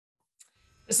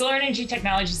The Solar Energy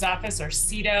Technologies Office, or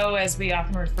SETO, as we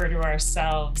often refer to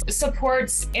ourselves,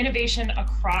 supports innovation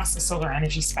across the solar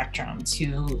energy spectrum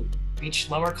to reach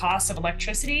lower costs of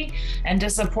electricity and to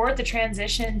support the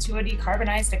transition to a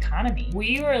decarbonized economy.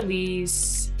 We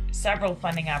release several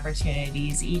funding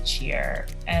opportunities each year,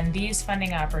 and these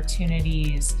funding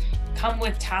opportunities come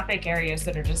with topic areas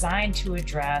that are designed to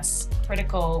address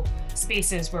critical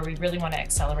spaces where we really want to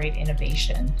accelerate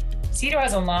innovation. SETO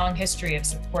has a long history of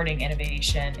supporting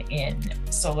innovation in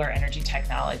solar energy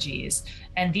technologies,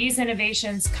 and these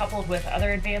innovations, coupled with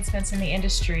other advancements in the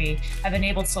industry, have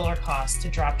enabled solar costs to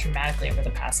drop dramatically over the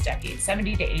past decade,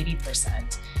 70 to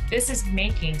 80%. This is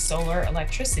making solar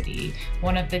electricity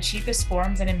one of the cheapest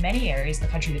forms, and in many areas in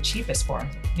the country, the cheapest form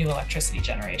of new electricity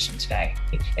generation today.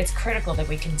 It's critical that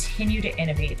we continue to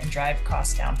innovate and drive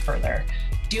costs down further.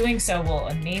 Doing so will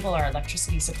enable our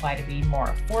electricity supply to be more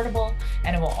affordable,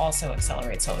 and it will also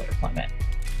accelerate solar deployment.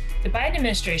 The Biden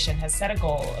administration has set a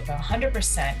goal of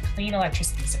 100% clean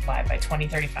electricity supply by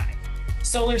 2035.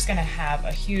 Solar is going to have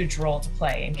a huge role to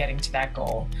play in getting to that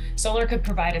goal. Solar could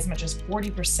provide as much as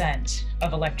 40%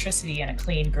 of electricity in a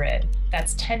clean grid.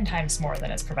 That's 10 times more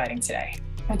than it's providing today.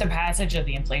 With the passage of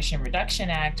the Inflation Reduction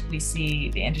Act, we see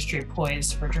the industry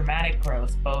poised for dramatic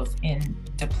growth, both in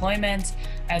deployment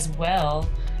as well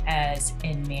as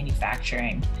in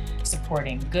manufacturing,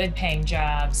 supporting good-paying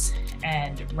jobs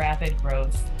and rapid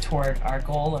growth toward our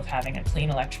goal of having a clean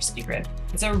electricity grid.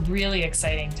 It's a really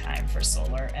exciting time for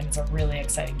solar, and it's a really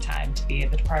exciting time to be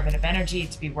at the Department of Energy,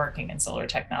 to be working in solar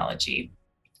technology.